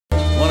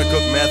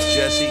Cook meth,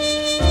 Jesse.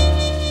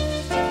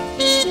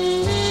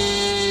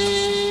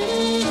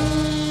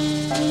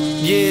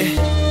 Yeah,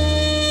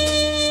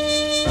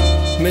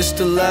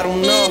 Mr. Let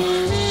 'em know.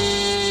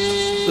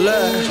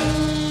 Look,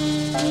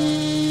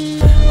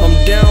 I'm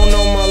down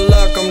on my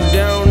luck, I'm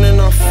down and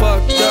I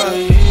fucked up.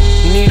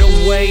 Need a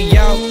way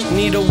out,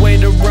 need a way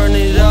to run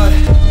it up.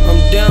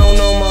 I'm down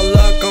on my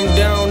luck, I'm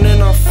down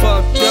and I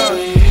fucked up.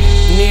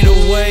 Need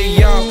a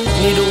way out,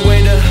 need a way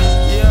to.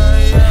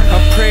 I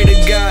pray to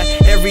God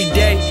every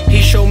day,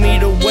 He show me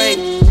the way.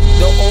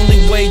 The only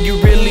way you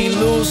really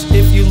lose,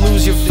 if you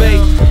lose your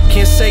faith.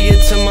 Can't say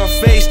it to my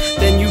face,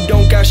 then you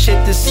don't got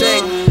shit to say.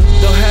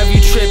 They'll have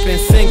you tripping,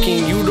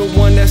 thinking you the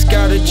one that's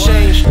gotta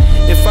change.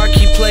 If I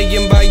keep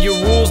playing by your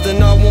rules,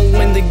 then I won't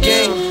win the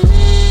game.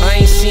 I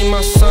ain't seen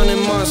my son in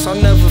months, I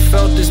never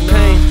felt this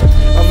pain.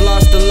 I've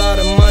lost a lot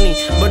of money,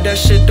 but that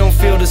shit don't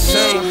feel the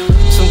same.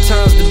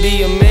 Sometimes to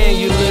be a man,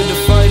 you live to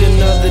fight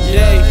another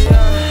day.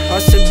 I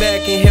sit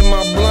back and hit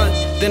my blunt,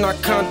 then I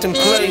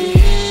contemplate.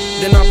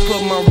 Then I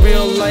put my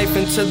real life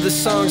into the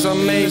songs I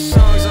make.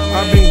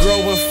 I've been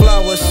growing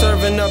flowers,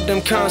 serving up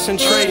them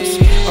concentrates.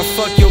 I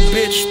fuck your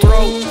bitch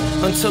throat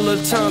until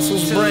her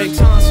tonsils break.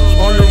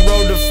 On the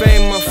road to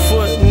fame, my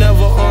foot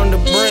never on the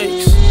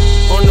brakes.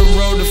 On the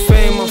road to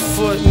fame, my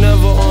foot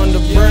never on the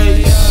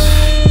brakes.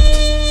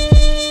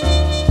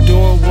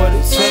 Doing what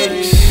it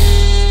takes.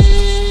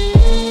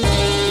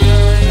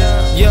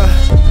 Yeah,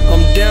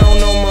 I'm down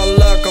on my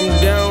luck, I'm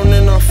down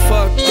and I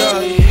fucked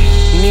up.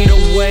 Need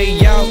a way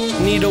out,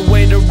 need a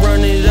way to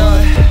run it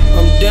up.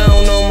 I'm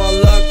down on my luck.